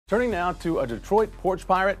Turning now to a Detroit porch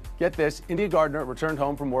pirate. Get this, India Gardner returned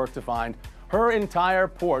home from work to find her entire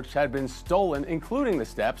porch had been stolen, including the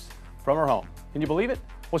steps from her home. Can you believe it?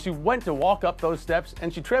 Well, she went to walk up those steps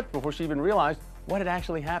and she tripped before she even realized what had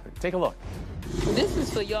actually happened. Take a look. This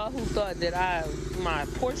is for y'all who thought that my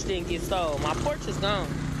porch didn't get stolen. My porch is gone.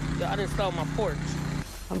 Y'all didn't stole my porch.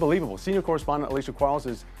 Unbelievable. Senior correspondent Alicia Quarles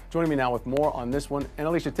is joining me now with more on this one. And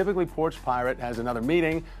Alicia, typically Porch Pirate has another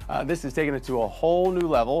meeting. This is taking it to a whole new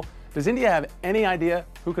level. Does India have any idea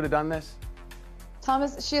who could have done this?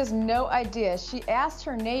 Thomas, she has no idea. She asked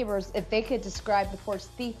her neighbors if they could describe the porch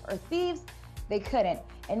thief or thieves. They couldn't.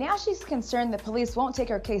 And now she's concerned that police won't take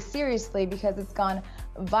her case seriously because it's gone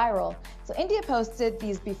viral. So India posted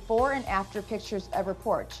these before and after pictures of her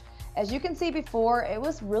porch. As you can see before, it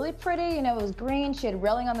was really pretty, it was green, she had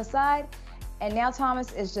railing on the side, and now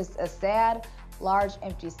Thomas is just a sad, large,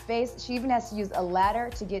 empty space. She even has to use a ladder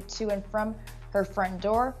to get to and from her front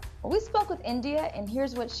door. Well, we spoke with India, and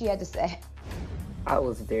here's what she had to say. I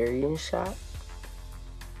was very in shock.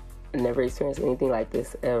 I never experienced anything like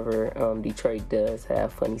this ever. Detroit does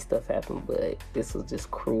have funny stuff happen, but this was just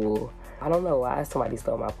cruel. I don't know why somebody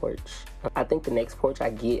stole my porch. I think the next porch I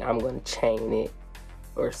get, I'm gonna chain it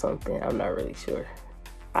or something. I'm not really sure.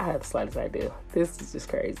 I have the slightest idea. This is just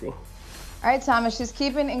crazy. All right, Thomas, she's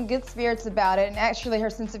keeping in good spirits about it, and actually her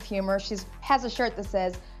sense of humor. She has a shirt that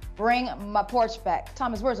says, "Bring my porch back."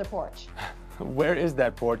 Thomas, where's her porch? Where is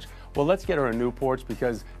that porch? Well, let's get her a new porch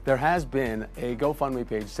because there has been a GoFundMe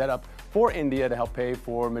page set up for India to help pay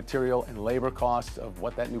for material and labor costs of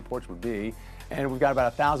what that new porch would be. And we've got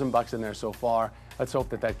about $1,000 in there so far. Let's hope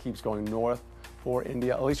that that keeps going north for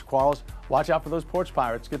India. Alicia Quarles, watch out for those porch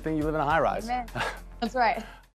pirates. Good thing you live in a high rise. Amen. That's right.